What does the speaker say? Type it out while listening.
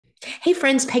Hey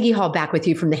friends, Peggy Hall back with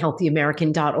you from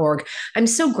thehealthyamerican.org. I'm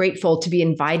so grateful to be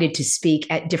invited to speak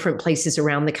at different places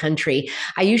around the country.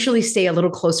 I usually stay a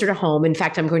little closer to home. In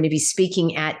fact, I'm going to be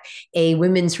speaking at a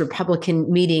women's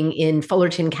Republican meeting in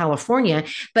Fullerton, California.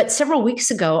 But several weeks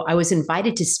ago, I was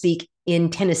invited to speak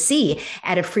in Tennessee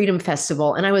at a freedom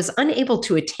festival, and I was unable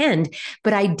to attend,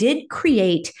 but I did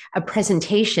create a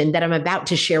presentation that I'm about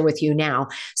to share with you now.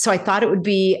 So I thought it would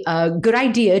be a good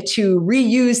idea to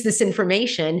reuse this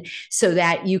information so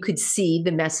that you could see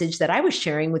the message that I was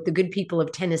sharing with the good people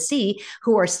of Tennessee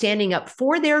who are standing up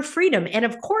for their freedom. And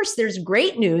of course, there's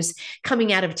great news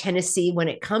coming out of Tennessee when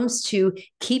it comes to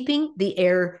keeping the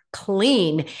air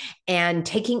clean and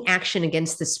taking action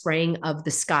against the spraying of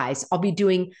the skies. I'll be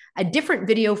doing a different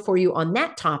video for you on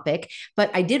that topic,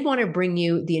 but I did want to bring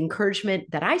you the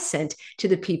encouragement that I sent to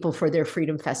the people for their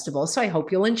Freedom Festival. So I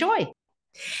hope you'll enjoy.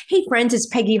 Hey, friends, it's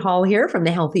Peggy Hall here from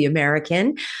The Healthy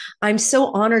American. I'm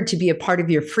so honored to be a part of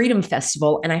your Freedom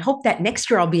Festival, and I hope that next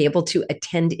year I'll be able to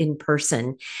attend in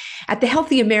person. At The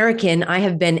Healthy American, I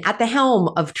have been at the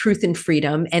helm of truth and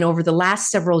freedom, and over the last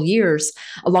several years,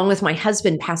 along with my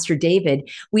husband, Pastor David,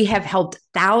 we have helped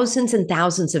thousands and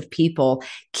thousands of people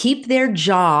keep their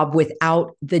job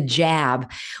without the jab.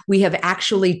 We have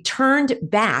actually turned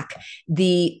back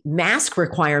the mask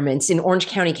requirements in Orange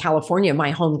County, California,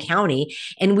 my home county.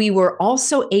 And we were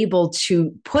also able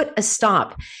to put a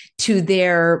stop to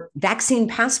their vaccine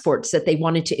passports that they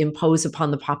wanted to impose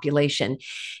upon the population.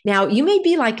 Now, you may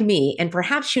be like me, and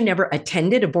perhaps you never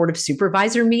attended a Board of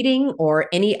Supervisor meeting or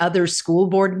any other school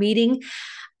board meeting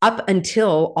up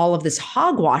until all of this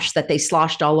hogwash that they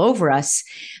sloshed all over us.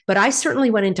 But I certainly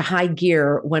went into high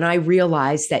gear when I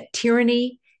realized that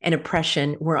tyranny and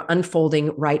oppression were unfolding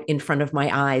right in front of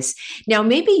my eyes. Now,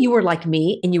 maybe you were like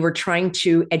me and you were trying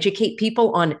to educate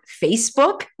people on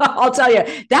Facebook. I'll tell you,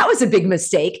 that was a big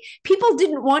mistake. People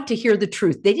didn't want to hear the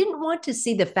truth. They didn't want to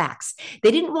see the facts. They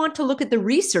didn't want to look at the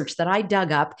research that I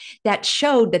dug up that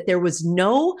showed that there was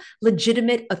no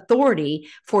legitimate authority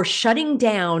for shutting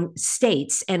down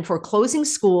states and for closing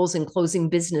schools and closing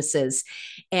businesses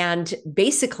and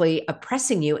basically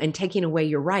oppressing you and taking away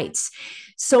your rights.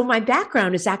 So my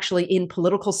background is actually in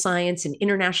political science and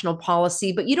international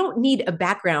policy, but you don't need a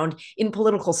background in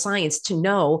political science to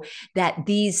know that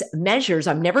these measures,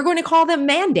 I'm never going to call them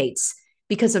mandates,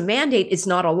 because a mandate is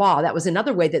not a law. That was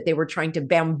another way that they were trying to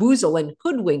bamboozle and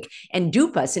hoodwink and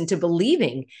dupe us into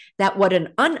believing that what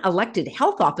an unelected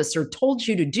health officer told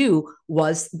you to do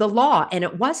was the law, and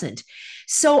it wasn't.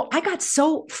 So I got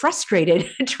so frustrated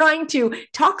trying to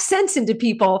talk sense into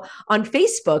people on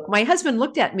Facebook. My husband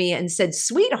looked at me and said,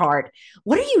 "Sweetheart,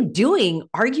 what are you doing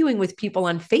arguing with people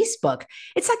on Facebook?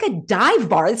 It's like a dive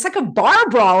bar. It's like a bar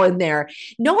brawl in there.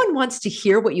 No one wants to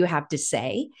hear what you have to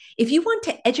say. If you want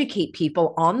to educate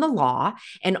people on the law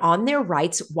and on their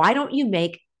rights, why don't you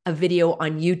make a video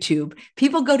on YouTube?"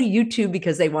 People go to YouTube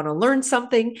because they want to learn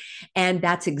something. And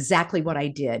that's exactly what I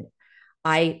did.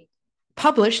 I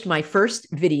published my first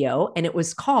video, and it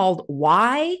was called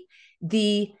 "Why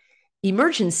the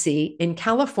Emergency in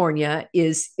California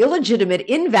is Illegitimate,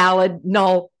 Invalid,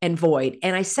 Null, and Void."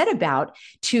 And I set about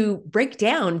to break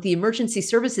down the Emergency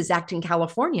Services Act in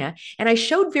California. And I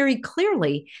showed very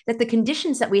clearly that the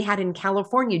conditions that we had in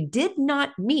California did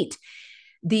not meet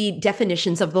the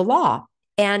definitions of the law.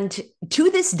 And to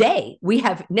this day, we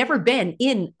have never been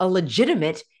in a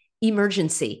legitimate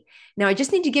emergency. Now, I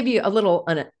just need to give you a little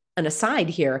an aside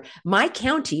here. My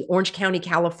county, Orange County,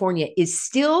 California, is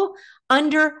still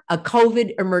under a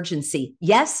COVID emergency.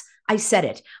 Yes, I said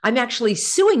it. I'm actually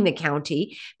suing the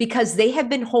county because they have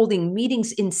been holding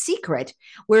meetings in secret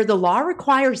where the law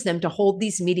requires them to hold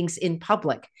these meetings in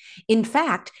public. In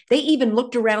fact, they even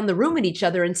looked around the room at each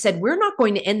other and said, "We're not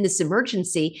going to end this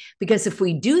emergency because if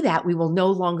we do that, we will no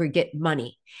longer get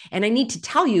money." And I need to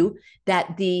tell you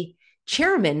that the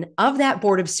chairman of that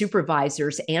board of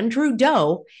supervisors, Andrew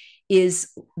Doe, is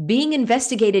being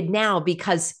investigated now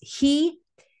because he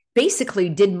basically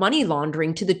did money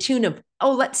laundering to the tune of,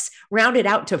 let's round it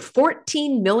out to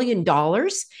 $14 million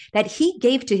that he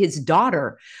gave to his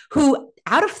daughter, who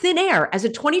out of thin air, as a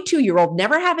 22-year-old,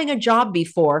 never having a job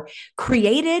before,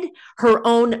 created her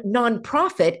own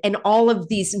nonprofit, and all of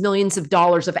these millions of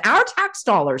dollars of our tax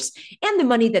dollars and the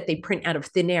money that they print out of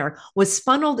thin air was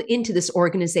funneled into this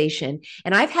organization.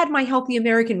 And I've had my Healthy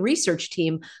American research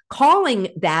team calling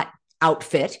that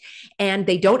outfit, and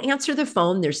they don't answer the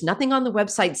phone. There's nothing on the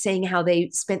website saying how they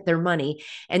spent their money.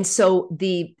 And so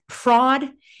the fraud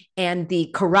and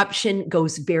the corruption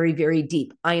goes very, very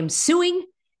deep. I am suing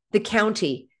the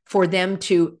county for them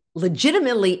to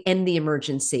legitimately end the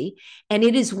emergency. And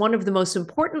it is one of the most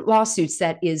important lawsuits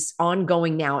that is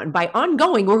ongoing now. And by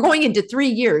ongoing, we're going into 3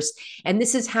 years. And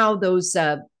this is how those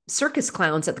circus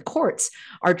clowns at the courts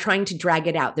are trying to drag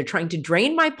it out. They're trying to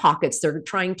drain my pockets. They're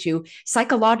trying to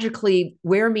psychologically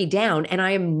wear me down. And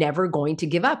I am never going to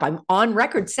give up. I'm on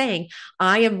record saying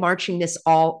I am marching this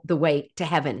all the way to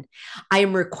heaven. I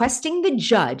am requesting the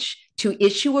judge to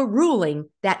issue a ruling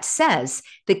that says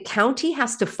the county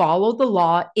has to follow the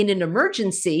law in an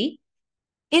emergency.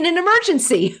 In an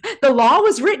emergency, the law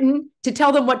was written to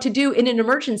tell them what to do in an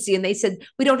emergency. And they said,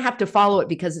 we don't have to follow it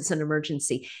because it's an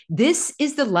emergency. This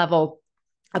is the level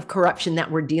of corruption that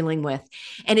we're dealing with.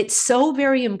 And it's so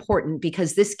very important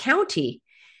because this county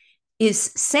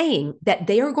is saying that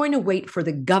they are going to wait for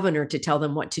the governor to tell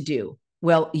them what to do.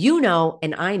 Well, you know,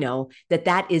 and I know that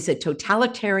that is a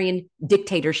totalitarian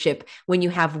dictatorship when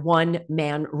you have one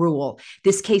man rule.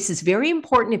 This case is very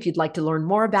important. If you'd like to learn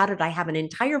more about it, I have an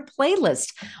entire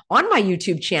playlist on my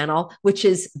YouTube channel, which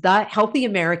is The Healthy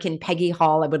American Peggy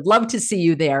Hall. I would love to see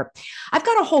you there. I've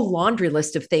got a whole laundry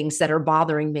list of things that are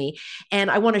bothering me, and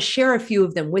I want to share a few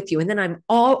of them with you. And then I'm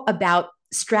all about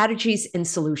strategies and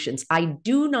solutions. I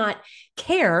do not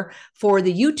care for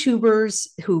the YouTubers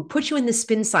who put you in the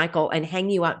spin cycle and hang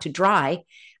you out to dry,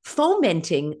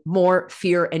 fomenting more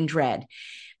fear and dread.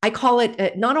 I call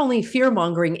it not only fear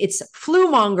mongering, it's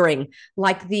flu mongering,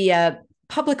 like the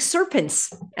public serpents,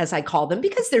 as I call them,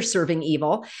 because they're serving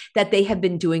evil that they have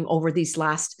been doing over these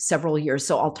last several years.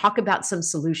 So I'll talk about some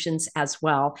solutions as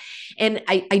well. And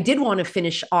I did want to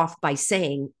finish off by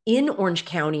saying in Orange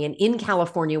County and in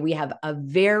California, we have a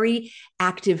very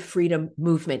active freedom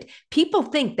movement. People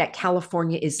think that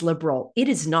California is liberal. It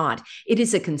is not. It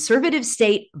is a conservative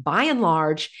state by and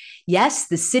large. Yes,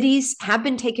 the cities have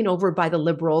been taken over by the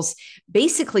liberals,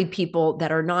 basically people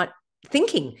that are not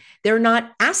thinking, they're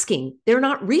not asking, they're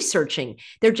not researching,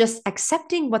 they're just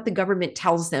accepting what the government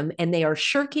tells them, and they are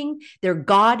shirking their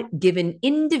God-given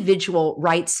individual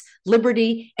rights,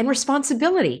 liberty, and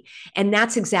responsibility. And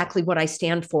that's exactly what I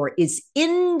stand for, is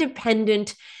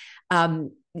independent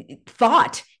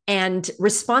thought and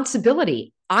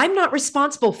responsibility. I'm not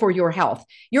responsible for your health.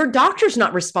 Your doctor's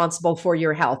not responsible for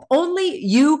your health. Only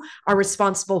you are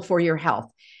responsible for your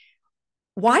health.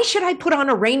 Why should I put on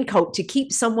a raincoat to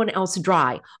keep someone else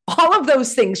dry? All of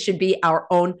those things should be our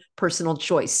own personal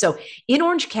choice. So in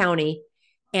Orange County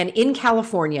and in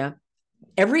California,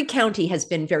 every county has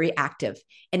been very active.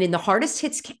 And in the hardest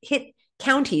hit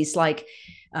counties like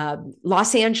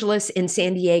Los Angeles and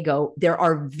San Diego, there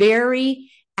are very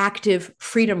active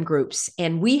freedom groups.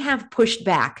 And we have pushed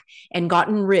back and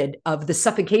gotten rid of the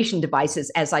suffocation devices,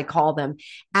 as I call them,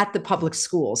 at the public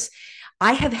schools.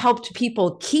 I have helped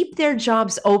people keep their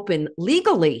jobs open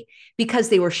legally because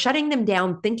they were shutting them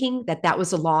down thinking that that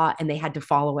was a law and they had to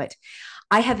follow it.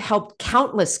 I have helped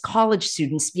countless college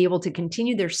students be able to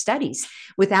continue their studies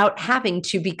without having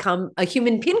to become a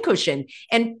human pincushion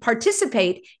and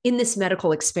participate in this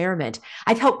medical experiment.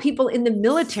 I've helped people in the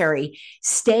military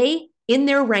stay in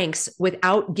their ranks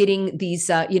without getting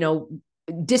these,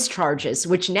 discharges,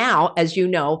 which now, as you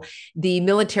know, the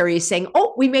military is saying,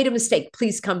 oh, we made a mistake,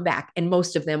 please come back. And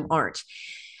most of them aren't.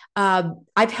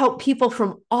 I've helped people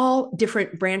from all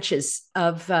different branches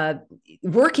of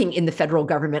working in the federal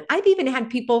government. I've even had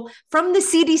people from the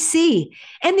CDC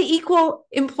and the Equal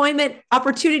Employment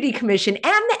Opportunity Commission and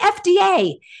the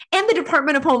FDA and the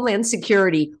Department of Homeland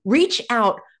Security reach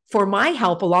out for my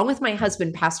help, along with my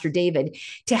husband, Pastor David,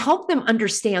 to help them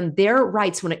understand their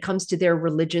rights when it comes to their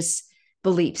religious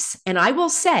beliefs. And I will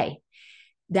say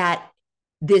that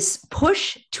this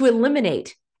push to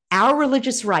eliminate our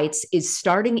religious rights is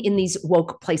starting in these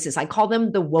woke places. I call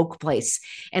them the woke place.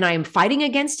 And I am fighting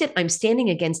against it. I'm standing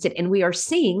against it. And we are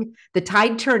seeing the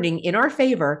tide turning in our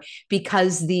favor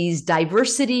because these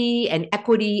diversity and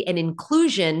equity and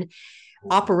inclusion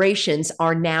operations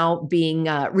are now being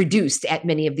reduced at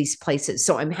many of these places.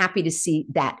 So I'm happy to see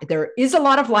that there is a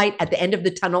lot of light at the end of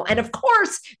the tunnel. And of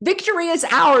course, victory is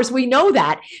ours. We know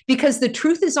that because the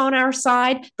truth is on our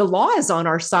side, the law is on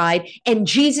our side, and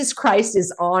Jesus Christ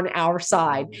is on our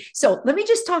side. So let me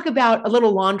just talk about a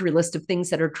little laundry list of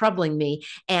things that are troubling me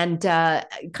and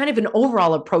kind of an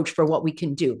overall approach for what we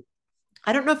can do.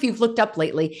 I don't know if you've looked up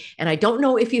lately, and I don't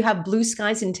know if you have blue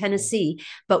skies in Tennessee,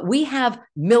 but we have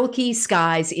milky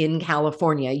skies in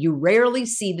California. You rarely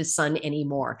see the sun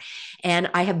anymore. And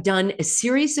I have done a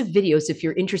series of videos, if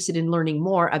you're interested in learning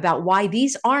more, about why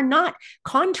these are not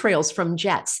contrails from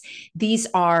jets. These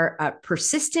are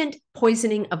persistent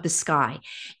poisoning of the sky.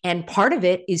 And part of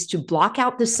it is to block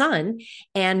out the sun.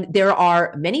 And there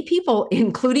are many people,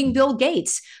 including Bill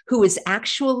Gates, who is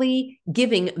actually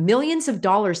giving millions of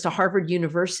dollars to Harvard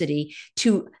University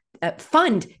to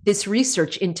fund this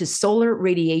research into solar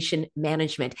radiation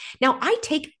management. Now, I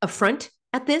take affront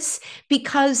at this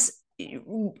because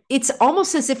it's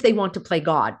almost as if they want to play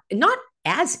God, not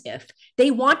as if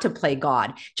they want to play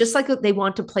God, just like they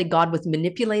want to play God with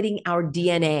manipulating our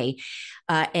DNA.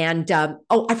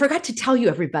 Oh, I forgot to tell you,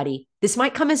 everybody, this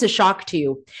might come as a shock to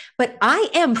you, but I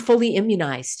am fully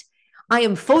immunized. I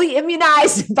am fully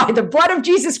immunized by the blood of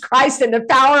Jesus Christ and the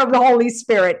power of the Holy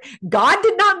Spirit. God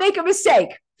did not make a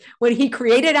mistake when he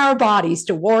created our bodies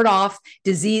to ward off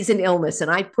disease and illness,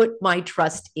 and I put my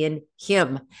trust in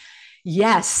him.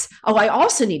 Yes. Oh, I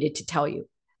also needed to tell you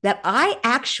that I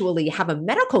actually have a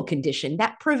medical condition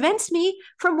that prevents me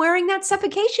from wearing that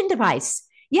suffocation device.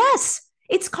 Yes,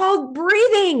 it's called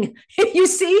breathing. You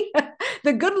see,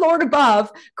 the good Lord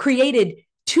above created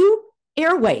two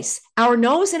airways, our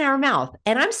nose and our mouth.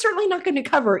 And I'm certainly not going to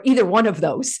cover either one of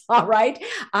those. All right.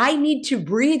 I need to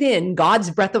breathe in God's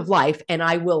breath of life, and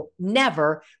I will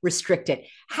never restrict it.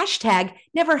 Hashtag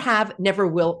never have, never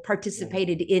will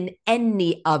participated in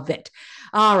any of it.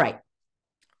 All right.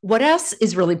 What else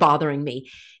is really bothering me?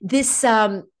 This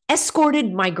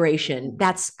escorted migration,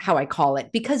 that's how I call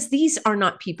it, because these are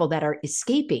not people that are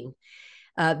escaping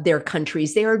their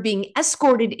countries. They are being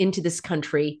escorted into this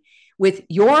country with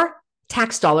your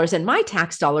tax dollars and my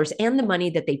tax dollars and the money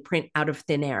that they print out of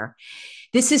thin air.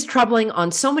 This is troubling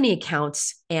on so many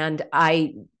accounts, and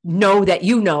I know that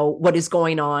you know what is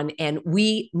going on, and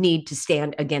we need to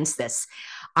stand against this.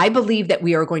 I believe that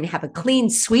we are going to have a clean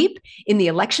sweep in the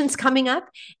elections coming up,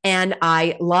 and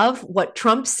I love what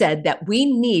Trump said, that we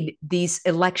need these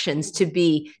elections to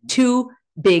be too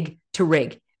big to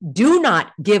rig. Do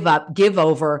not give up, give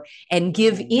over, and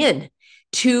give in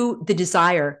to the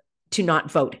desire to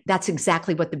not vote. That's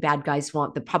exactly what the bad guys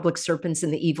want, the public serpents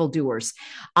and the evildoers.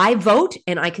 I vote,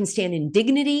 and I can stand in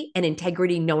dignity and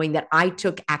integrity knowing that I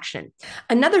took action.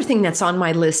 Another thing that's on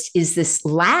my list is this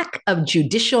lack of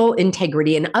judicial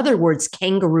integrity. In other words,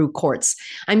 kangaroo courts.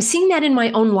 I'm seeing that in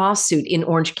my own lawsuit in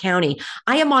Orange County.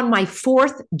 I am on my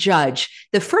fourth judge.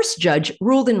 The first judge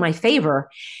ruled in my favor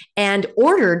and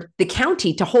ordered the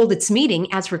county to hold its meeting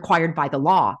as required by the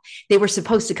law. They were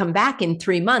supposed to come back in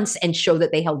 3 months and show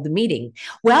that they held the meeting.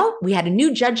 Well, we had a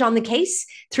new judge on the case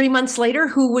 3 months later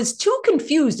who was too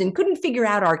confused and couldn't figure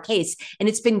out our case. And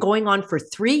it's been going on for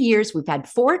 3 years. We've had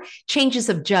 4 changes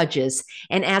of judges.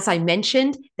 And as I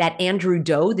mentioned, that Andrew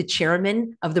Doe, the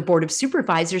chairman of the Board of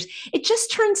Supervisors, it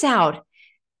just turns out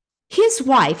his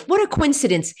wife, what a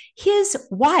coincidence, his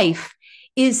wife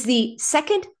is the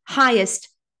second highest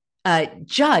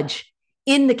judge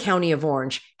in the county of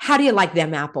Orange. How do you like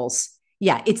them apples?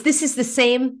 Yeah, this is the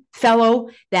same fellow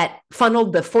that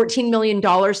funneled the $14 million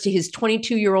to his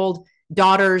 22-year-old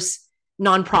daughter's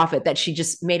nonprofit that she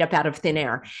just made up out of thin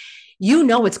air. You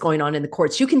know what's going on in the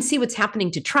courts. You can see what's happening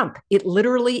to Trump. It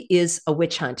literally is a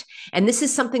witch hunt. And this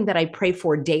is something that I pray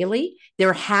for daily.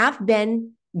 There have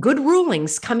been good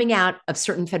rulings coming out of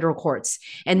certain federal courts.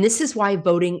 And this is why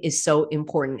voting is so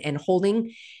important, and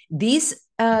holding these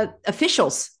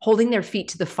officials, holding their feet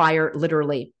to the fire,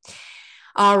 literally.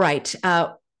 All right.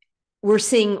 We're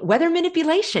seeing weather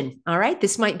manipulation. All right.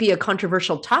 This might be a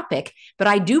controversial topic, but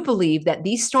I do believe that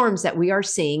these storms that we are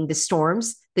seeing, the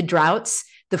storms, the droughts,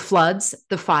 the floods,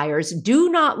 the fires, do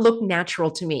not look natural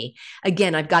to me.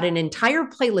 Again, I've got an entire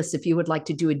playlist if you would like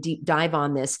to do a deep dive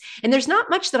on this. And there's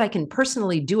not much that I can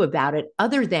personally do about it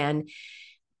other than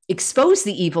expose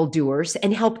the evildoers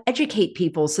and help educate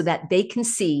people so that they can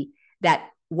see that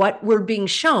what we're being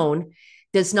shown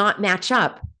does not match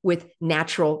up with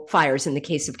natural fires in the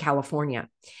case of California.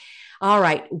 All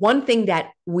right. One thing that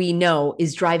we know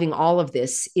is driving all of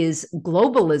this is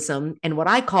globalism and what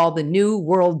I call the New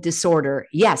World Disorder.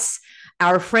 Yes,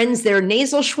 our friends there,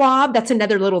 Nasal Schwab, that's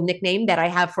another little nickname that I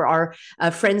have for our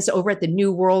friends over at the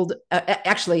New World.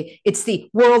 Actually, it's the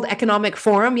World Economic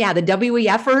Forum. Yeah, the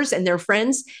WEFers and their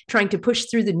friends trying to push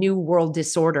through the New World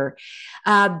Disorder.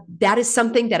 That is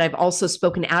something that I've also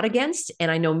spoken out against.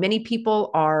 And I know many people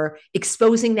are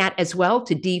exposing that as well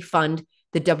to defund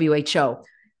the WHO,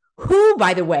 who,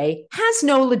 by the way, has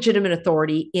no legitimate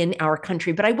authority in our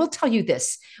country. But I will tell you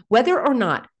this, whether or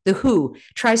not the WHO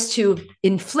tries to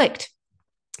inflict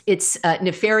its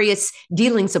nefarious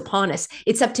dealings upon us,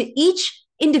 it's up to each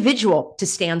individual to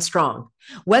stand strong.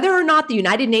 Whether or not the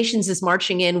United Nations is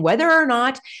marching in, whether or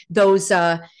not those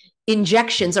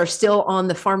injections are still on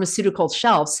the pharmaceutical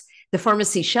shelves, the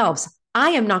pharmacy shelves,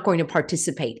 I am not going to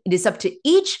participate. It is up to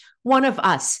each one of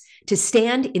us to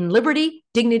stand in liberty,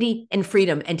 dignity, and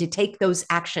freedom, and to take those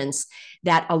actions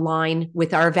that align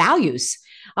with our values.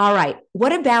 All right.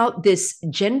 What about this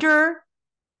gender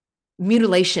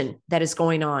mutilation that is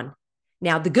going on?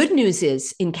 Now, the good news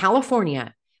is in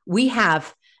California, we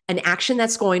have an action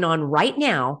that's going on right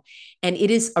now, and it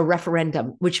is a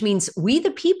referendum, which means we,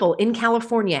 the people in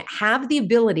California, have the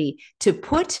ability to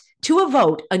put to a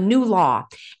vote a new law,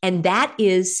 and that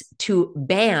is to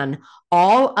ban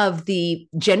all of the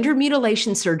gender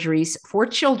mutilation surgeries for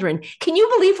children. Can you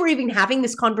believe we're even having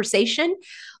this conversation?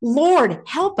 Lord,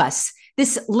 help us.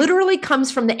 This literally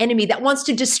comes from the enemy that wants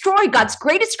to destroy God's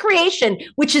greatest creation,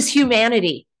 which is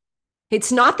humanity.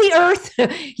 It's not the earth.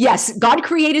 Yes, God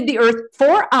created the earth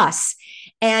for us.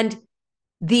 And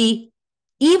the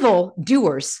evil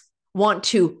doers want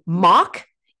to mock,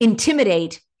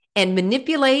 intimidate, and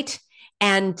manipulate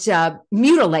and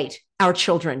mutilate our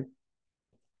children.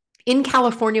 In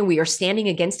California, we are standing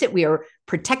against it. We are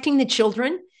protecting the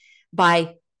children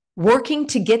by working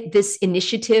to get this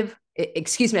initiative,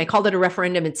 excuse me, I called it a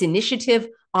referendum. It's initiative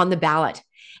on the ballot.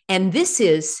 And this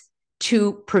is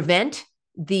to prevent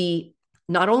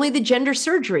not only the gender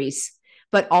surgeries,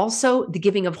 but also the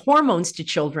giving of hormones to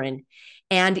children.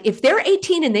 And if they're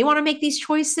 18 and they want to make these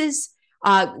choices,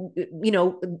 may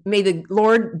the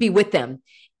Lord be with them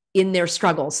in their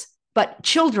struggles. But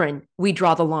children, we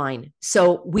draw the line.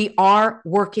 So we are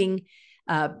working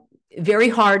very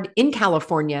hard in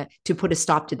California to put a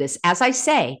stop to this. As I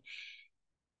say,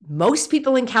 most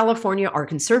people in California are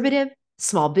conservative,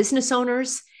 small business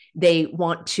owners. They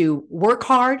want to work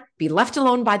hard, be left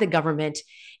alone by the government.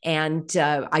 And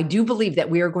I do believe that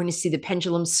we are going to see the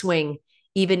pendulum swing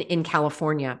even in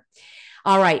California.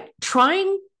 All right.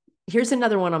 Here's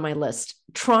another one on my list.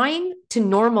 Trying to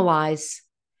normalize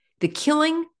the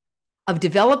killing of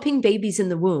developing babies in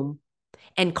the womb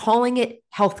and calling it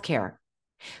healthcare,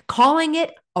 calling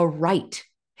it a right.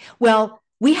 Well,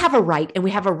 we have a right, and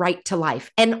we have a right to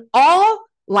life, and all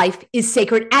life is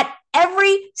sacred at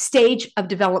every stage of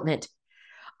development.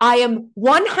 I am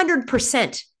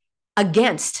 100%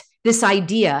 against this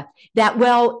idea that,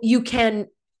 well, you can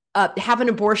have an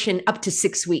abortion up to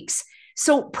 6 weeks.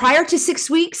 So prior to 6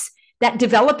 weeks, that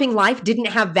developing life didn't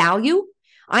have value.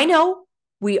 I know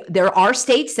there are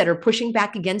states that are pushing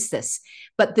back against this,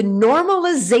 but the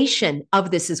normalization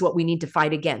of this is what we need to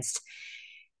fight against.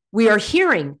 We are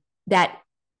hearing that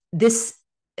this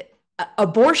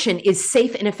abortion is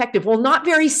safe and effective. Well, not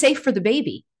very safe for the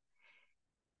baby.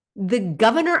 The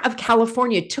governor of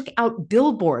California took out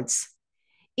billboards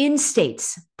in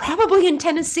states, probably in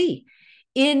Tennessee,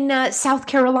 in South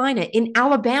Carolina, in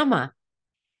Alabama,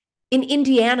 in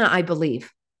Indiana, I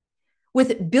believe,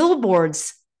 with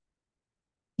billboards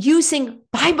using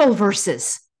Bible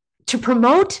verses to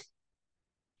promote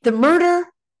the murder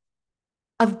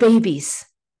of babies.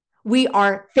 We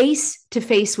are face to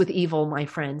face with evil, my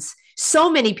friends.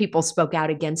 So many people spoke out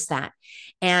against that.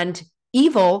 And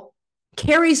evil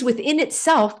carries within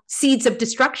itself seeds of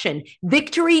destruction.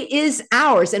 Victory is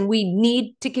ours, and we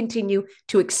need to continue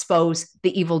to expose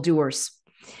the evildoers.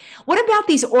 What about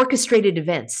these orchestrated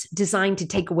events designed to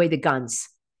take away the guns?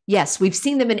 Yes, we've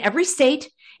seen them in every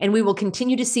state, and we will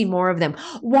continue to see more of them.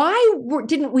 Why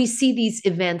didn't we see these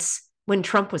events when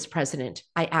Trump was president?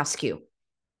 I ask you.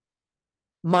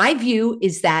 My view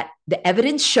is that the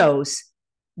evidence shows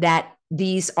that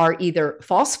these are either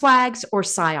false flags or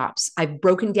psyops. I've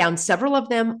broken down several of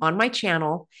them on my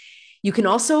channel. You can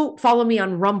also follow me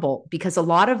on Rumble, because a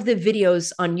lot of the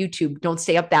videos on YouTube don't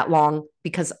stay up that long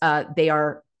because they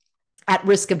are at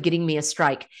risk of getting me a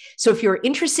strike. So if you're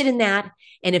interested in that,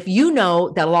 and if you know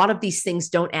that a lot of these things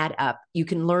don't add up, you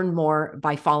can learn more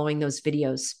by following those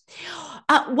videos.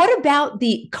 What about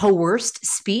the coerced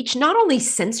speech? Not only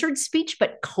censored speech,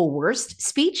 but coerced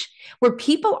speech, where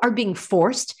people are being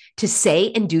forced to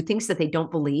say and do things that they don't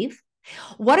believe?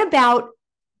 What about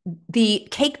the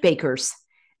cake bakers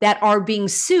that are being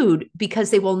sued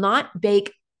because they will not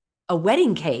bake a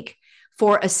wedding cake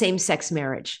for a same-sex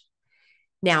marriage?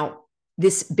 Now,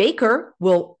 this baker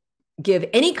will give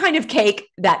any kind of cake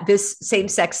that this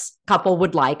same-sex couple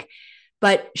would like,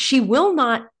 but she will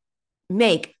not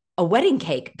make a wedding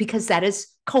cake because that is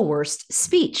coerced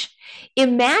speech.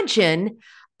 Imagine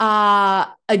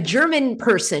a German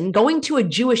person going to a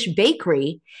Jewish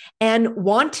bakery and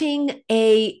wanting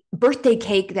a birthday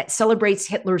cake that celebrates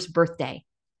Hitler's birthday.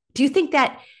 Do you think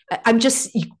that, I'm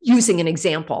just using an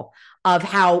example of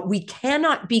how we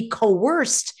cannot be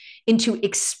coerced into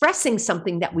expressing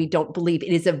something that we don't believe.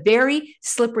 It is a very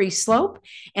slippery slope.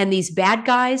 And these bad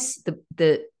guys,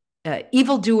 the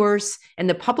evildoers and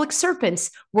the public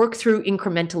serpents work through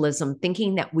incrementalism,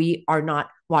 thinking that we are not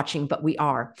watching, but we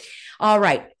are. All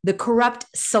right. The corrupt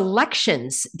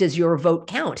selections. Does your vote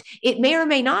count? It may or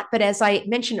may not, but as I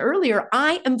mentioned earlier,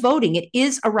 I am voting. It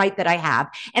is a right that I have,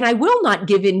 and I will not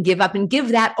give in, give up, and give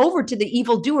that over to the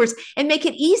evildoers and make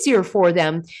it easier for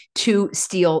them to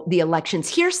steal the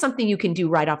elections. Here's something you can do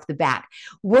right off the bat.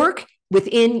 Work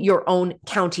within your own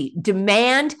county.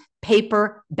 Demand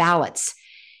paper ballots.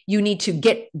 You need to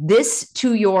get this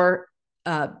to your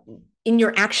in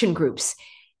your action groups.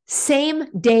 Same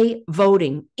day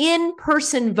voting,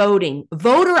 in-person voting,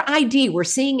 voter ID. We're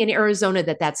seeing in Arizona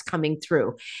that that's coming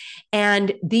through.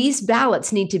 And these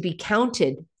ballots need to be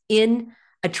counted in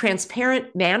a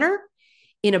transparent manner,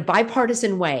 in a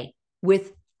bipartisan way,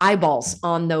 with eyeballs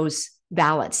on those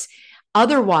ballots.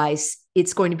 Otherwise,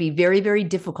 it's going to be very, very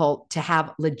difficult to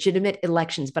have legitimate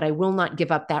elections, but I will not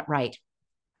give up that right.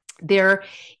 There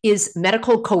is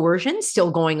medical coercion still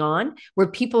going on, where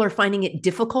people are finding it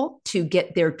difficult to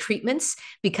get their treatments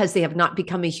because they have not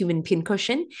become a human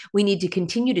pincushion. We need to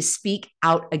continue to speak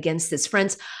out against this.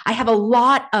 Friends, I have a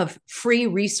lot of free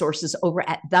resources over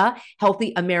at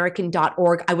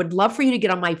thehealthyamerican.org. I would love for you to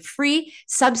get on my free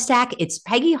Substack. It's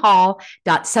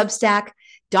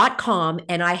peggyhall.substack.com,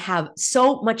 and I have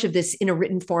so much of this in a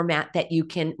written format that you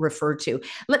can refer to.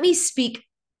 Let me speak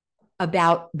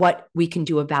about what we can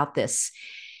do about this.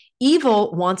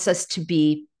 Evil wants us to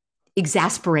be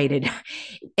exasperated,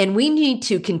 and we need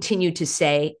to continue to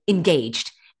say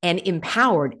engaged and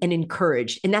empowered and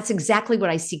encouraged. And that's exactly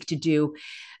what I seek to do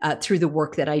through the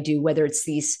work that I do, whether it's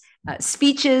these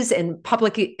speeches and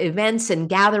public events and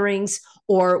gatherings,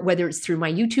 or whether it's through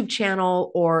my YouTube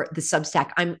channel or the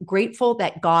Substack. I'm grateful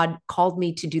that God called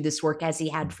me to do this work as He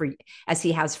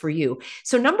has for you.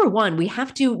 So number one, we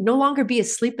have to no longer be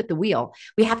asleep at the wheel.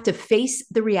 We have to face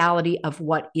the reality of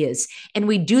what is. And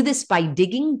we do this by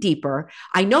digging deeper.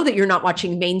 I know that you're not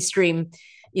watching mainstream,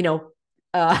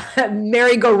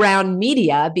 merry-go-round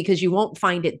media, because you won't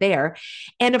find it there.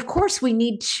 And of course, we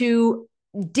need to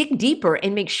dig deeper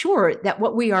and make sure that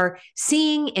what we are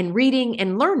seeing and reading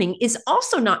and learning is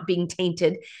also not being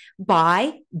tainted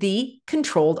by the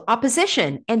controlled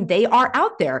opposition. And they are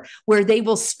out there, where they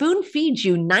will spoon feed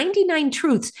you 99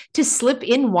 truths to slip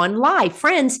in one lie.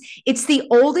 Friends, it's the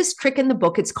oldest trick in the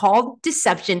book. It's called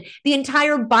deception. The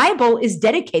entire Bible is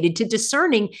dedicated to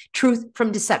discerning truth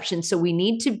from deception. So we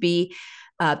need to be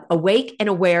awake and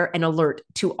aware and alert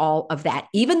to all of that.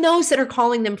 Even those that are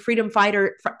calling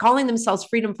themselves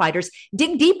freedom fighters,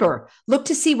 dig deeper. Look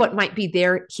to see what might be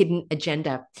their hidden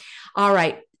agenda. All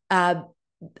right.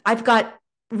 I've got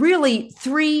really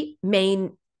three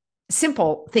main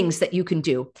simple things that you can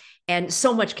do, and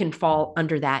so much can fall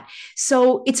under that.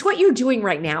 So it's what you're doing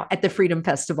right now at the Freedom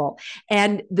Festival.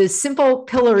 And the simple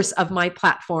pillars of my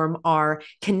platform are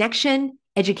connection,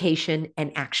 education, and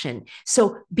action.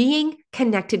 So being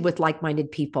connected with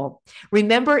like-minded people.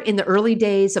 Remember, in the early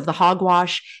days of the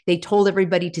hogwash, they told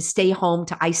everybody to stay home,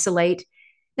 to isolate.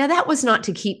 Now, that was not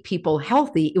to keep people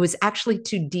healthy. It was actually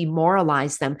to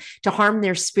demoralize them, to harm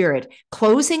their spirit.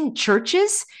 Closing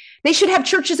churches, they should have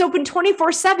churches open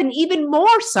 24/7, even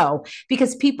more so,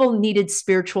 because people needed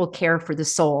spiritual care for the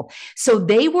soul. So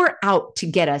they were out to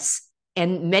get us.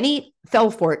 And many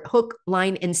fell for it, hook,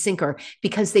 line, and sinker,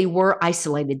 because they were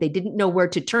isolated. They didn't know where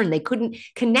to turn. They couldn't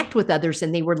connect with others,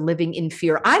 and they were living in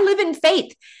fear. I live in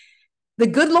faith. The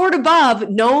good Lord above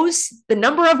knows the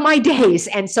number of my days.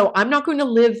 And so I'm not going to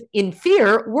live in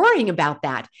fear, worrying about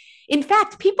that. In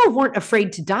fact, people weren't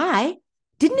afraid to die.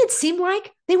 Didn't it seem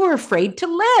like they were afraid to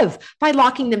live by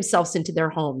locking themselves into their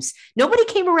homes? Nobody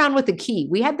came around with a key.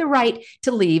 We had the right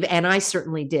to leave, and I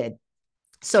certainly did.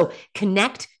 So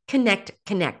connect.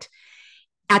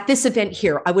 At this event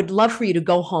here, I would love for you to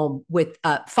go home with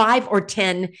 5 or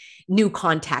 10 new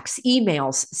contacts,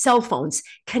 emails, cell phones.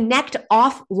 Connect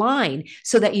offline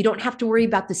so that you don't have to worry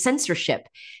about the censorship.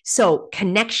 So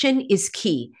connection is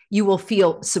key. You will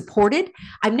feel supported.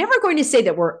 I'm never going to say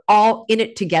that we're all in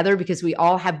it together, because we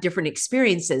all have different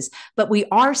experiences, but we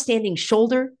are standing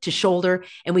shoulder to shoulder,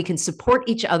 and we can support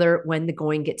each other when the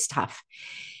going gets tough.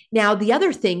 Now, the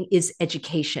other thing is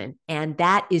education, and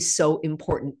that is so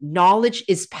important. Knowledge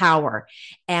is power.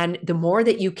 And the more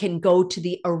that you can go to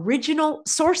the original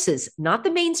sources, not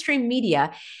the mainstream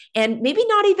media, and maybe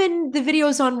not even the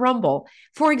videos on Rumble.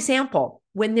 For example,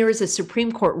 when there is a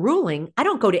Supreme Court ruling, I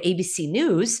don't go to ABC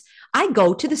News. I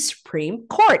go to the Supreme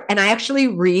Court and I actually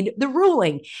read the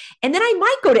ruling. And then I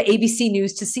might go to ABC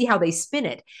News to see how they spin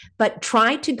it, but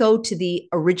try to go to the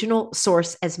original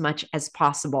source as much as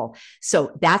possible.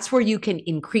 So that's where you can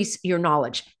increase your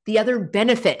knowledge. The other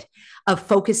benefit of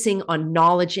focusing on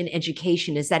knowledge and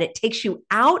education is that it takes you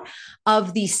out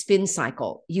of the spin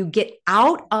cycle. You get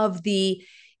out of the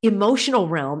emotional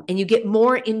realm and you get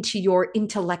more into your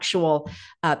intellectual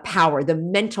power, the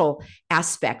mental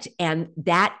aspect. And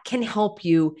that can help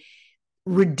you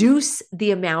reduce the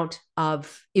amount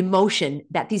of emotion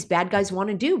that these bad guys want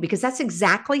to do, because that's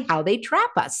exactly how they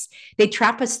trap us. They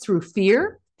trap us through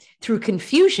fear, through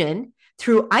confusion,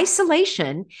 through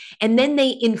isolation, and then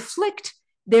they inflict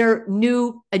their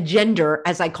new agenda,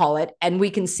 as I call it. And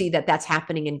we can see that that's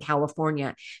happening in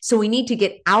California. So we need to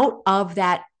get out of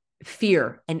that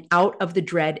fear and out of the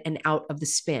dread and out of the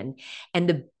spin.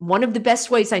 And one of the best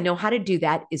ways I know how to do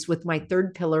that is with my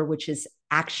third pillar, which is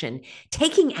action,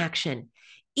 taking action,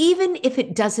 even if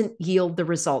it doesn't yield the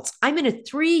results. I'm in a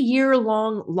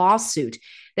 3-year-long lawsuit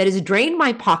that has drained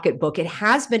my pocketbook. It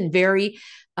has been very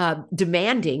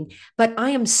demanding, but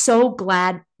I am so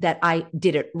glad that I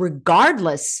did it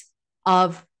regardless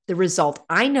of the result.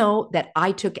 I know that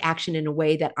I took action in a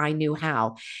way that I knew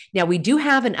how. Now, we do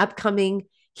have an upcoming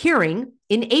hearing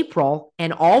in April,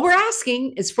 and all we're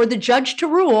asking is for the judge to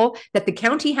rule that the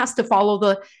county has to follow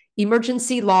the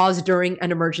emergency laws during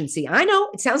an emergency. I know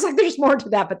it sounds like there's more to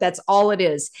that, but that's all it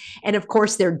is. And of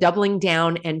course, they're doubling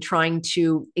down and trying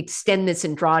to extend this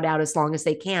and draw it out as long as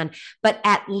they can. But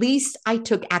at least I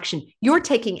took action. You're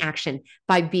taking action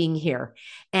by being here.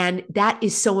 And that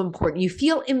is so important. You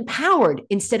feel empowered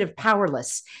instead of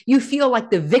powerless. You feel like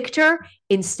the victor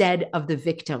instead of the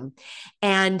victim.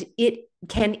 And it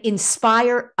can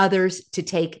inspire others to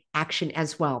take action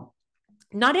as well.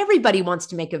 Not everybody wants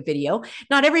to make a video.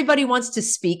 Not everybody wants to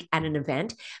speak at an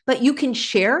event, but you can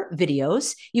share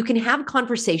videos. You can have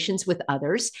conversations with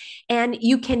others, and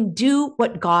you can do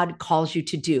what God calls you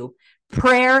to do.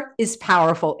 Prayer is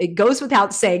powerful. It goes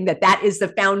without saying that that is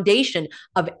the foundation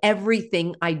of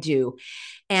everything I do.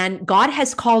 And God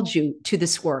has called you to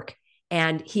this work.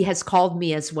 And he has called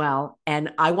me as well.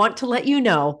 And I want to let you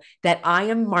know that I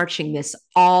am marching this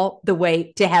all the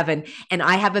way to heaven. And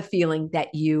I have a feeling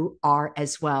that you are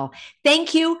as well.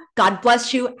 Thank you. God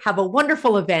bless you. Have a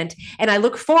wonderful event. And I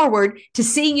look forward to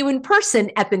seeing you in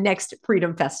person at the next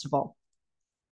Freedom Festival.